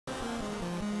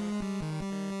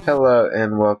Hello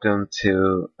and welcome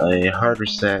to a hard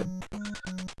reset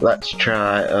let's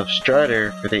try of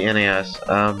Strider for the NES.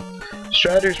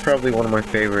 Strider is probably one of my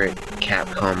favorite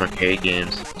Capcom arcade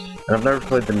games, and I've never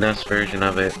played the NES version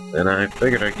of it, and I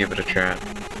figured I'd give it a try.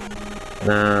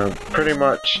 Pretty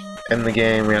much in the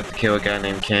game we have to kill a guy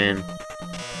named Kane,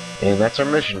 and that's our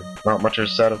mission. Not much of a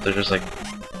setup, they're just like,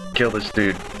 kill this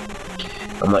dude.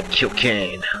 I'm like, kill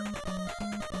Kane.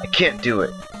 I can't do it.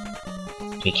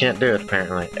 He can't do it,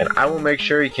 apparently. And I will make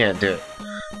sure he can't do it.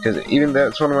 Because even though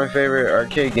it's one of my favorite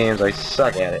arcade games, I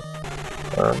suck at it.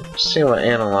 See what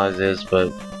Analyze is,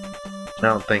 but I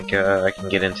don't think I can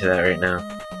get into that right now.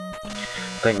 I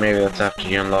think maybe that's after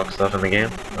you unlock stuff in the game.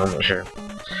 I'm not sure.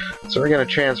 So we're going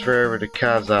to transfer over to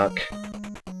Kazakh.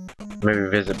 Maybe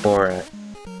visit Borat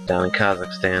down in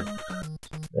Kazakhstan.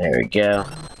 There we go.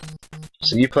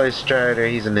 So you play Strider,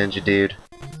 he's a ninja dude.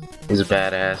 He's a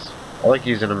badass. I like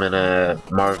using him in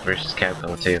Marvel vs.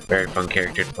 Capcom 2. Very fun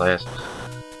character to play as.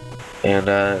 And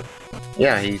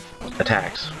yeah, he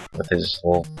attacks with his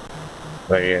little,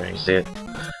 right here, you see it.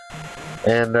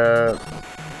 And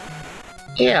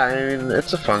yeah, I mean,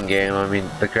 it's a fun game. I mean,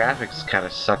 the graphics kind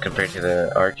of suck compared to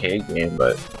the arcade game,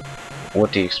 but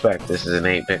what do you expect? This is an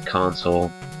 8-bit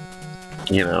console.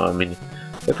 You know, I mean,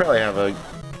 they probably have a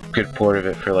good port of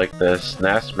it for like the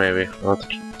SNES, maybe. I'll have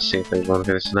to see if there's one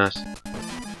for the SNES.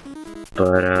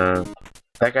 But,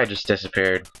 that guy just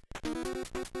disappeared.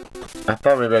 I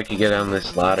thought maybe I could get on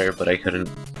this ladder, but I couldn't.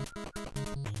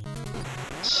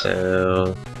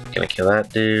 So, gonna kill that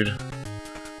dude.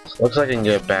 So looks like I can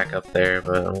get back up there,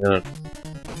 but I'm gonna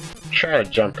try to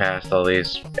jump past all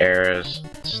these arrows.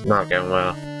 It's not going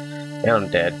well. Yeah, I'm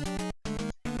dead.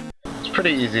 It's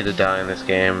pretty easy to die in this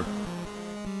game.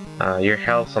 Your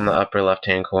health's on the upper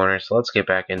left-hand corner, so let's get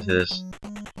back into this.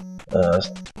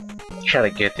 Try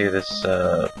to get through this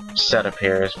setup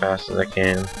here as fast as I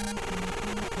can.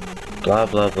 Blah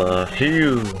blah blah.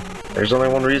 Phew! There's only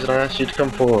one reason I asked you to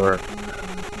come forward.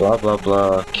 Blah blah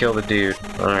blah. Kill the dude.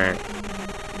 Alright.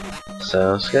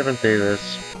 So, skipping through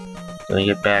this. Gonna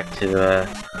get back to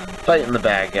fighting the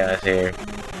bad guys here.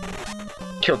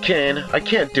 Kill Kane. I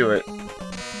can't do it.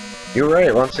 You're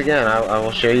right, once again, I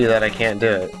will show you that I can't do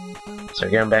it. So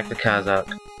we're going back to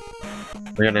Kazakh.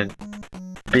 We're gonna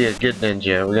be a good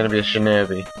ninja. We're gonna be a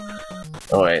shinobi.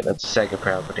 Oh wait, that's Sega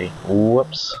property.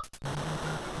 Whoops.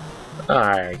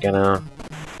 Alright, gonna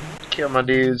kill my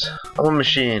dudes. I'm a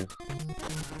machine.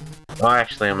 Oh,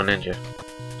 actually, I'm a ninja.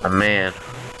 A man.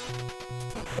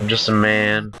 I'm just a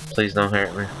man. Please don't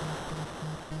hurt me.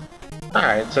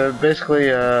 Alright, so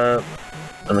basically, let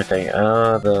me think.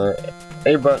 The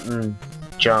A button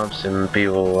jumps and B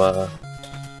will,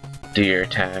 do your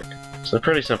attack. So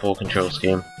pretty simple control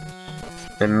scheme.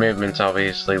 And movements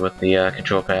obviously with the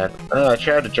control pad. I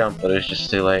tried to jump, but it was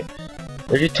just too late.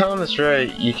 If you time this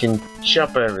right, you can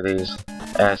jump over these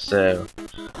as so.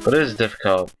 But it is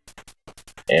difficult.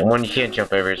 And one you can't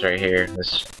jump over is right here.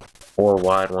 This 4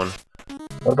 wide one.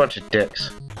 What a bunch of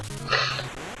dicks.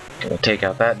 Gonna take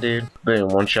out that dude. Boom,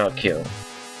 one shot kill.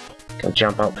 Gonna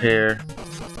jump up here.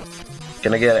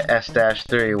 Gonna get an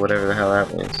S-3, whatever the hell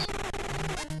that means.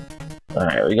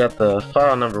 Alright, we got the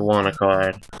file number 1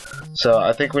 acquired. So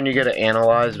I think when you get to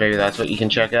Analyze, maybe that's what you can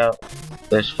check out.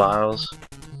 Those files.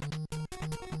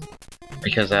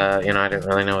 Because, you know, I didn't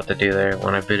really know what to do there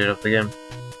when I booted up the game.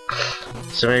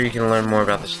 So maybe you can learn more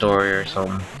about the story or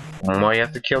something. Why you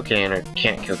have to kill Kane or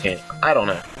can't kill Kane. I don't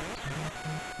know.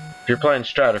 If you're playing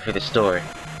Strider for the story,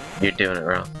 you're doing it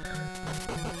wrong.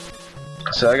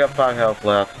 So I got 5 health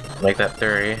left. Make that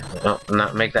 3. No,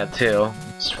 not make that 2.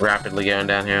 It's rapidly going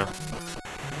downhill.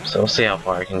 So we'll see how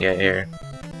far I can get here.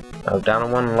 I'm down to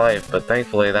 1 life, but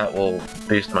thankfully that will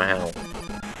boost my health.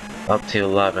 Up to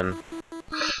 11.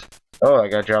 Oh, I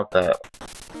gotta drop that.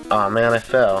 Aw, man, I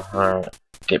fell. Alright,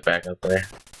 get back up there.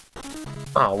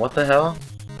 Oh, what the hell?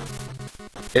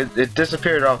 It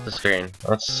disappeared off the screen.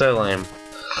 That's so lame.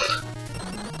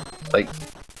 Like,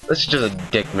 this is just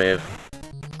a dick move.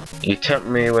 You tempt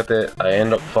me with it, I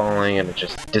end up falling, and it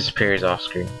just disappears off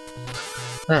screen.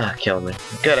 Ah, kill me.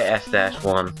 Go to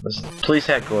S-1. This is police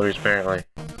headquarters, apparently.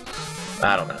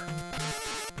 I don't know.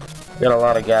 Got a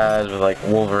lot of guys with, like,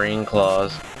 Wolverine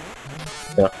claws.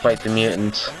 Gonna fight the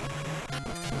mutants.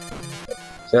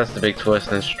 So that's the big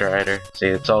twist in Strider. See,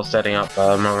 it's all setting up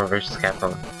Marvel vs.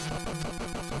 Capcom.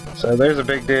 So there's a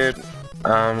big dude.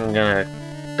 I'm gonna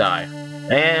die.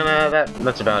 And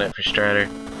that's about it for Strider.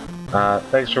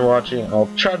 Thanks for watching. I'll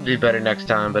try to do better next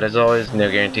time, but as always,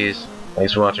 no guarantees.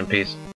 Thanks for watching. Peace.